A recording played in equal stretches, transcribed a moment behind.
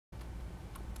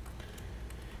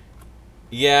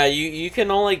Yeah, you can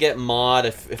only get mod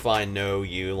if I know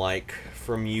you, like,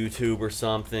 from YouTube or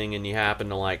something, and you happen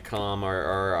to, like, come,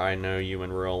 or I know you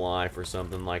in real life or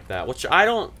something like that. Which I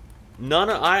don't...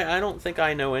 I don't think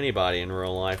I know anybody in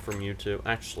real life from YouTube.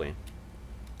 Actually,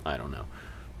 I don't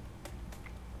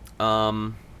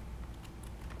know.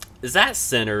 Is that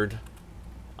centered?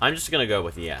 I'm just gonna go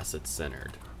with yes, it's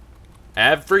centered.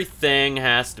 Everything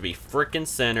has to be frickin'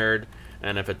 centered,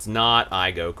 and if it's not,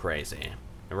 I go crazy.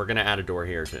 And we're gonna add a door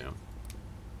here, too.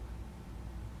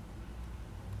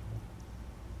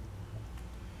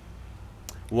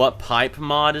 What pipe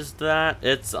mod is that?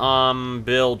 It's,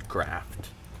 BuildCraft.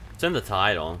 It's in the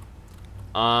title.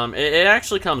 It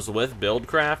actually comes with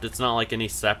BuildCraft. It's not like any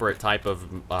separate type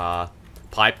of,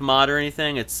 pipe mod or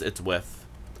anything. It's with.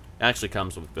 It actually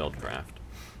comes with BuildCraft.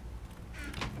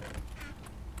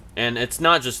 And it's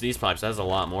not just these pipes. It has a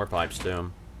lot more pipes,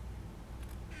 too.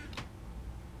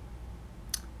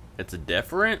 It's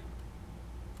different?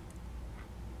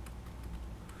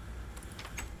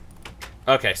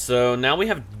 Okay, so now we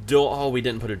have door. Oh, we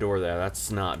didn't put a door there. That's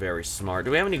not very smart.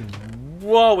 Do we have any?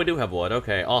 Whoa, we do have wood.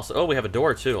 Okay, awesome. Oh, we have a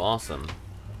door too. Awesome.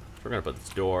 We're gonna put this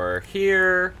door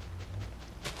here,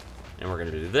 and we're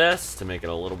gonna do this to make it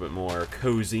a little bit more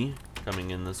cozy coming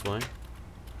in this way.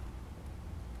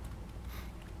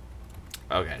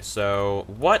 Okay, so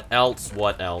what else?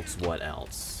 What else? What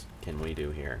else can we do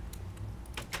here?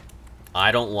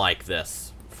 I don't like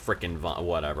this frickin'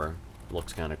 whatever.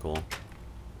 Looks kind of cool.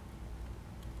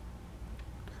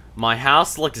 My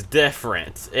house looks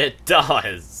different. It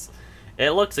does.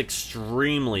 It looks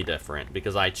extremely different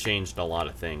because I changed a lot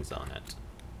of things on it.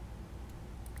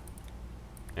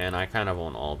 And I kind of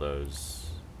want all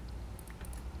those.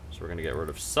 So we're going to get rid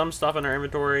of some stuff in our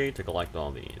inventory to collect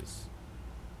all these.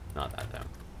 Not that,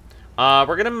 though.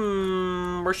 We're going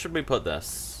to... Where should we put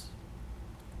this?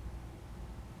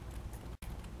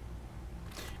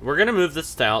 We're gonna move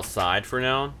this to outside for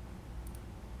now.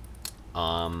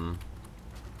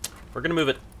 We're gonna move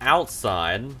it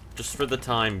outside just for the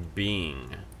time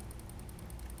being.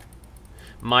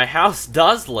 My house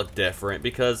does look different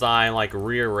because I, like,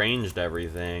 rearranged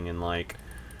everything, and, like,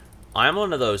 I'm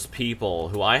one of those people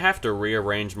who I have to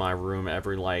rearrange my room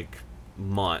every, like,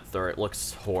 month, or it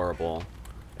looks horrible.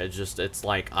 It's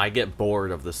like, I get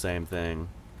bored of the same thing.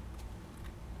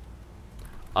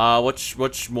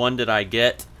 Which one did I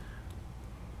get?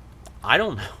 I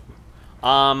don't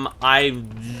know.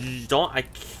 I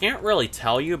can't really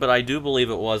tell you, but I do believe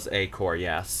it was a core,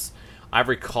 yes. I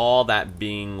recall that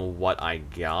being what I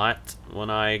got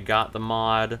when I got the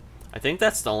mod. I think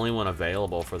that's the only one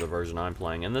available for the version I'm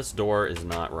playing, and this door is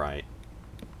not right.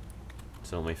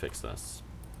 So let me fix this.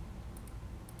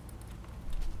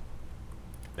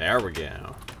 There we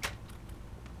go.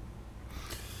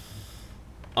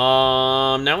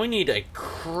 Now we need a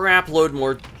crap load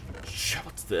more.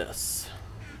 What's this?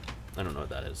 I don't know what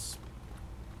that is.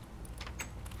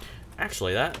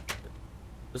 Actually,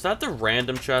 is that the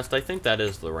random chest? I think that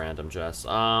is the random chest.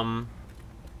 Wow,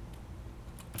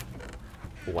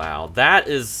 that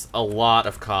is a lot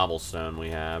of cobblestone we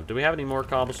have. Do we have any more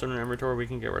cobblestone in our inventory we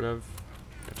can get rid of?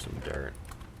 There's some dirt.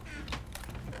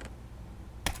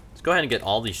 Let's go ahead and get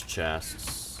all these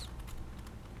chests.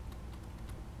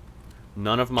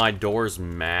 None of my doors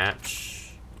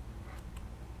match.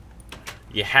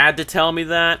 You had to tell me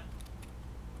that?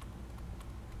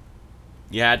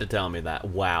 You had to tell me that.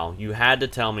 Wow, you had to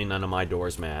tell me none of my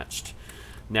doors matched.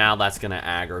 Now that's gonna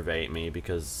aggravate me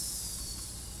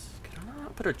because... Can I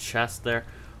not put a chest there?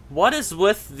 What is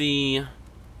with the...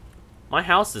 My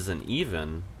house isn't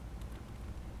even.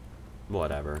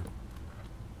 Whatever.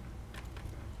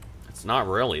 It's not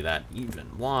really that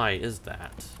even. Why is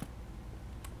that?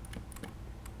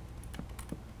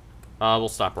 We'll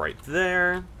stop right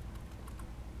there.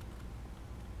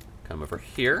 Come over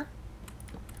here.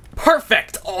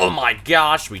 Perfect! Oh my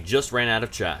gosh, we just ran out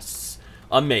of chests.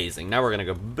 Amazing. Now we're gonna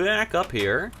go back up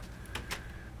here.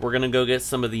 We're gonna go get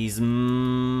some of these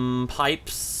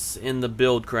pipes in the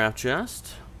BuildCraft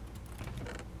chest.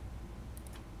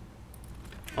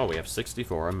 Oh, we have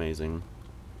 64. Amazing.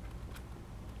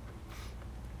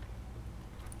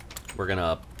 We're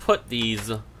gonna put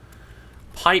these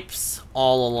pipes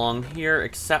all along here,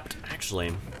 except,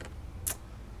 actually,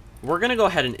 we're gonna go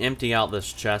ahead and empty out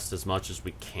this chest as much as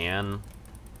we can,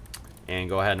 and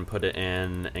go ahead and put it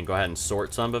in, and go ahead and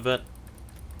sort some of it.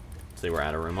 See, we're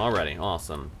out of room already.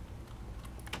 Awesome.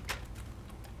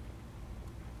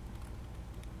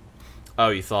 Oh,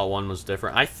 you thought one was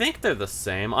different? I think they're the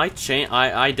same. I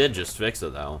did just fix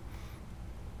it, though.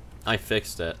 I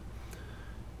fixed it.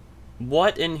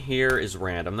 What in here is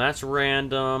random? That's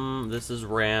random. This is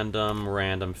random.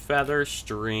 Random feather,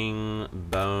 string,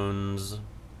 bones.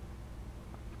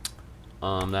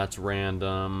 That's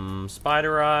random.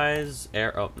 Spider eyes.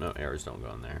 Air. Oh no, arrows don't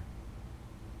go in there.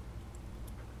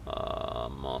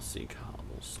 Mossy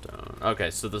cobblestone.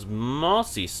 Okay, so this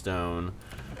mossy stone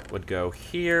would go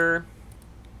here.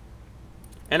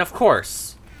 And of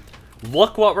course,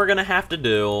 look what we're gonna have to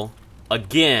do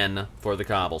again for the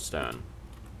cobblestone.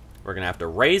 We're gonna have to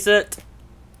raise it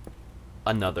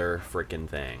another freaking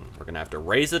thing. We're gonna have to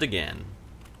raise it again.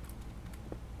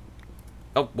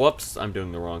 Oh, whoops, I'm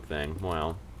doing the wrong thing.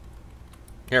 Well,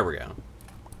 here we go.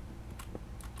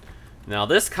 Now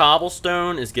this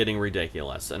cobblestone is getting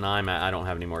ridiculous, and I don't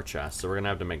have any more chests, so we're gonna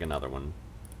have to make another one.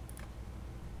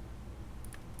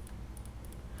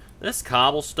 This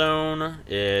cobblestone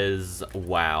is,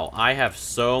 wow, I have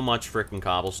so much freaking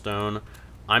cobblestone.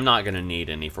 I'm not gonna need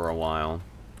any for a while.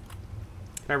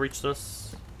 Can I reach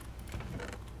this?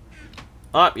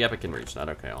 Oh, yep, I can reach that.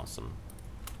 Okay, awesome.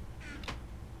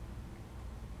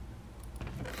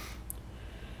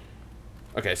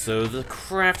 Okay, so the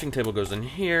crafting table goes in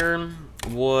here.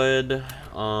 Wood,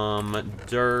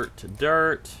 dirt.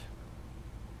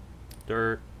 Do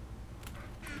I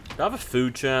have a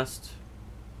food chest?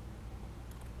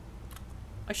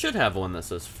 I should have one that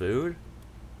says food.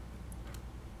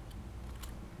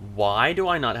 Why do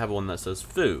I not have one that says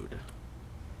food?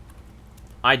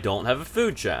 I don't have a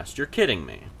food chest. You're kidding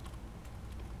me.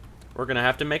 We're gonna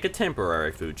have to make a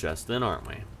temporary food chest then, aren't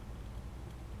we?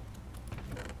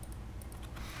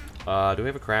 Do we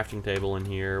have a crafting table in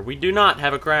here? We do not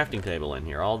have a crafting table in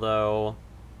here, although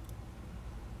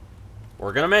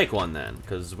we're gonna make one then,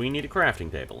 because we need a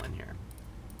crafting table in here.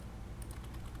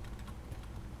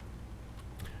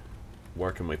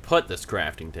 Where can we put this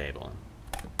crafting table?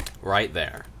 Right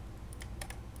there.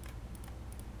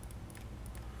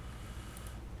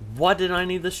 What did I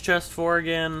need this chest for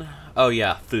again? Oh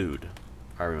yeah, food.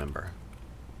 I remember.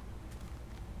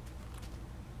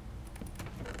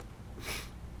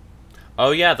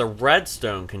 Oh yeah, the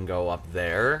redstone can go up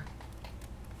there.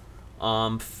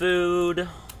 Food.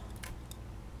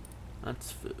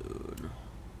 That's food.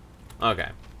 Okay,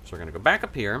 so we're gonna go back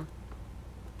up here.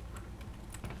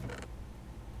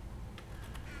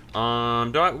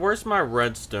 Where's my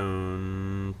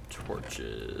redstone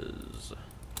torches?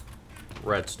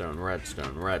 Redstone.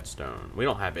 We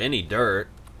don't have any dirt.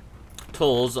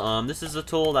 Tools, this is a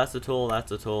tool, that's a tool,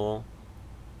 that's a tool.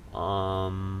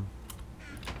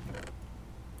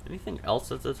 Anything else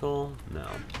that's a tool? No.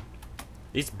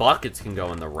 These buckets can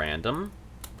go in the random.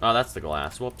 Oh, that's the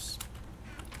glass, whoops.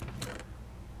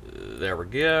 There we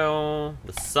go.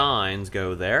 The signs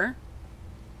go there.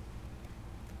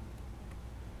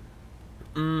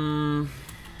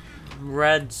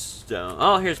 Redstone.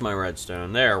 Oh, here's my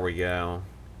redstone. There we go.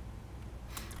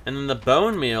 And then the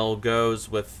bone meal goes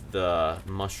with the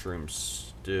mushroom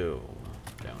stew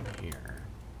down here.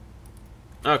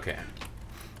 Okay.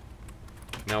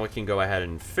 Now we can go ahead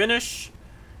and finish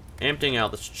emptying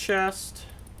out this chest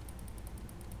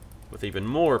with even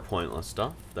more pointless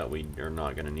stuff that we are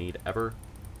not going to need ever.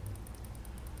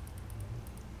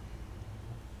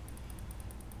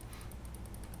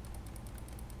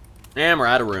 And we're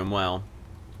out of room. Well,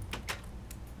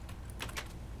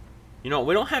 you know,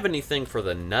 we don't have anything for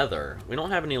the nether. We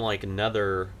don't have any, like,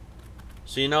 nether.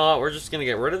 So you know what? We're just going to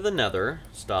get rid of the nether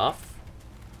stuff.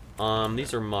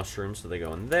 These are mushrooms, so they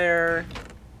go in there.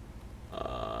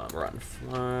 Rotten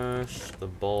flesh, the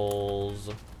bowls.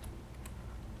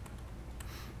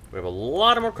 We have a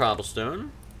lot of more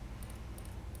cobblestone.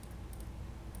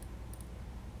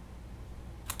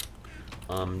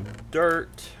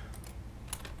 Dirt.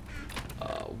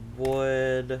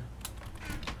 Wood.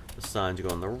 The signs go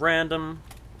in the random.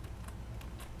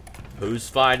 Who's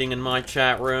fighting in my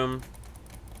chat room?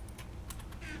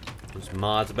 Those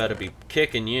mods better be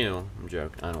kicking you. I'm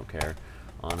joking. I don't care,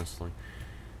 honestly.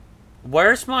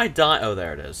 Where's my oh,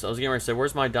 there it is. I was getting ready to say,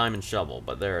 where's my diamond shovel?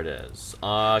 But there it is.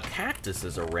 Cactus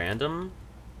is a random.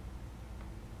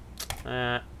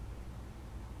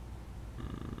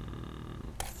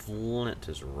 Flint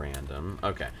is random.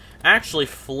 Okay. Actually,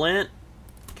 flint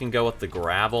can go with the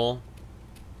gravel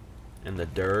and the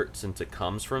dirt since it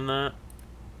comes from that.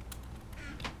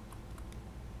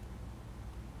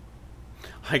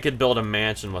 I could build a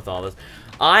mansion with all this.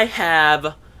 I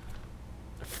have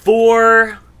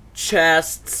 4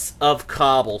 chests of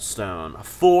cobblestone.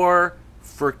 4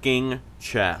 freaking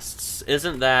chests.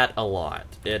 Isn't that a lot?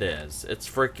 It is. It's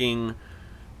freaking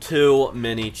too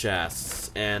many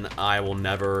chests, and I will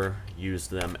never use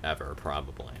them ever,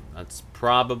 probably. That's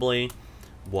probably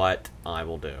what I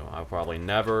will do. I'll probably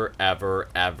never, ever,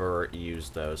 ever use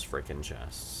those freaking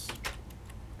chests.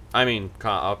 I mean,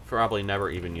 I'll probably never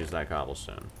even use that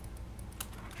cobblestone.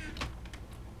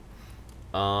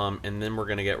 And then we're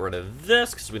gonna get rid of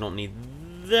this, because we don't need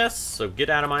this, so get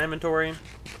out of my inventory.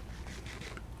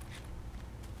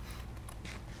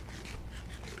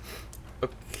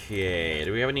 Okay,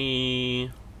 do we have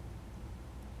any...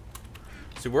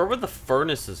 See, where would the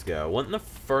furnaces go? Wouldn't the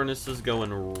furnaces go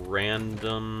in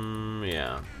random?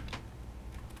 Yeah.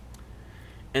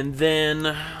 And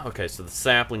then... Okay, so the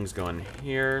saplings go in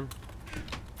here.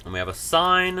 And we have a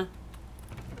sign.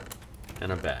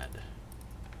 And a bed.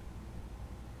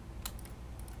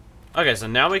 Okay, so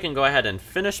now we can go ahead and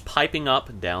finish piping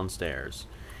up downstairs.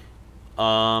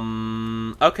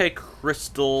 Okay,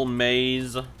 Crystal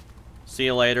Maze. See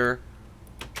you later.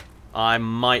 I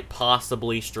might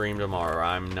possibly stream tomorrow.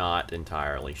 I'm not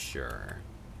entirely sure.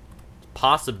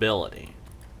 Possibility.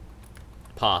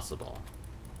 Possible.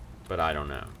 But I don't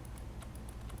know.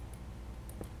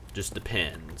 Just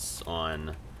depends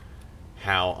on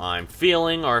how I'm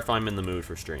feeling or if I'm in the mood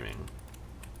for streaming.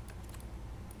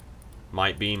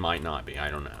 Might be, might not be. I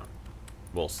don't know.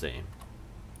 We'll see.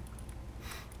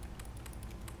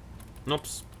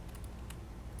 Oops.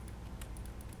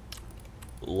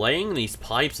 Laying these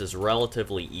pipes is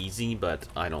relatively easy, but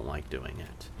I don't like doing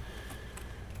it.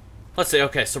 Let's see.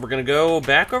 Okay, so we're going to go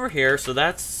back over here. So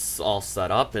that's all set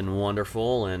up and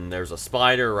wonderful. And there's a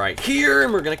spider right here,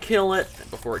 and we're going to kill it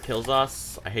before it kills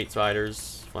us. I hate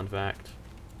spiders. Fun fact.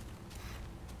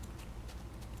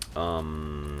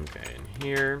 Okay, in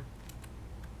here.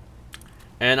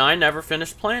 And I never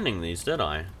finished planting these, did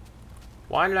I?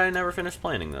 Why did I never finish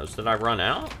planting those? Did I run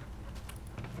out?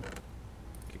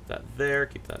 Keep that there,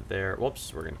 keep that there.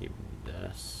 Whoops, we're gonna keep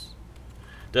this.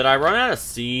 Did I run out of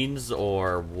seeds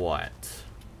or what?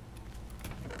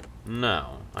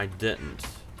 No, I didn't.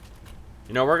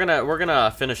 You know, we're gonna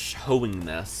finish hoeing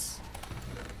this.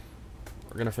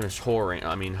 We're gonna finish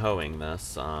hoeing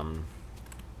this.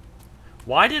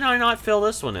 Why did I not fill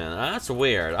this one in? That's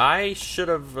weird. I should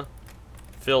have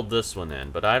filled this one in,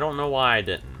 but I don't know why I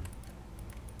didn't.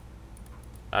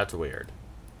 That's weird.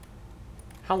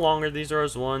 How long are these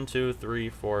rows? 1, 2, 3,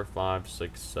 4, 5,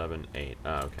 6, 7, 8. Oh,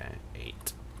 okay,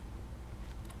 8.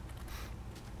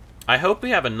 I hope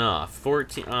we have enough.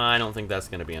 14. I don't think that's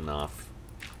gonna be enough.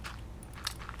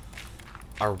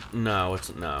 No,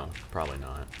 probably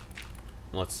not.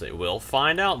 Let's see. We'll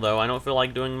find out, though. I don't feel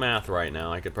like doing math right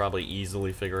now. I could probably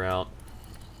easily figure out.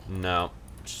 No,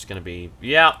 it's just gonna be,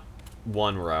 yeah,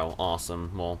 1 row.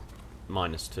 Awesome. Well,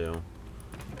 -2.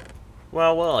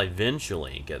 Well, we'll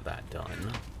eventually get that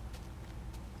done.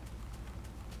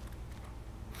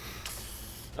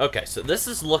 Okay, so this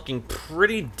is looking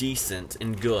pretty decent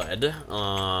and good.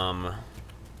 I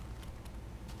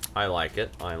like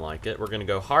it. I like it. We're gonna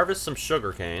go harvest some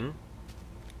sugarcane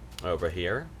over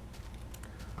here.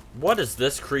 What is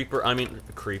this creeper? I mean,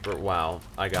 creeper. Wow,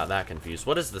 I got that confused.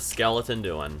 What is the skeleton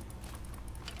doing?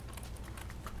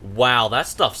 Wow, that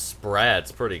stuff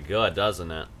spreads pretty good,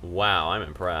 doesn't it? Wow, I'm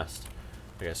impressed.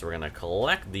 Okay, so we're gonna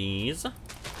collect these.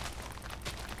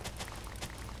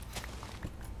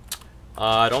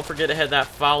 Don't forget to hit that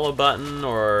follow button,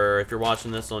 or if you're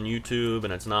watching this on YouTube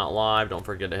and it's not live, don't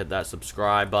forget to hit that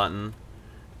subscribe button.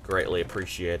 Greatly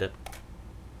appreciate it.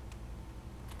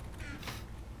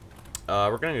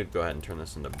 We're gonna go ahead and turn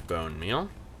this into bone meal.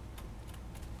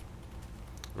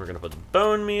 We're gonna put the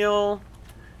bone meal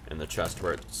in the chest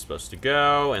where it's supposed to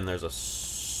go, and there's a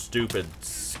stupid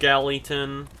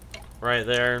skeleton right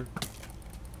there.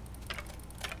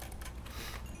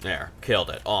 There, killed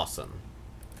it. Awesome.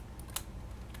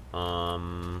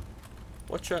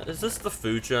 What chest? Is this the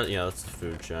food chest? Yeah, that's the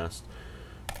food chest.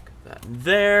 Put that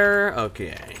there.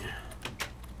 Okay.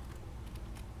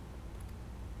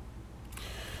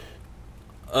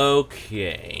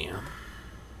 Okay.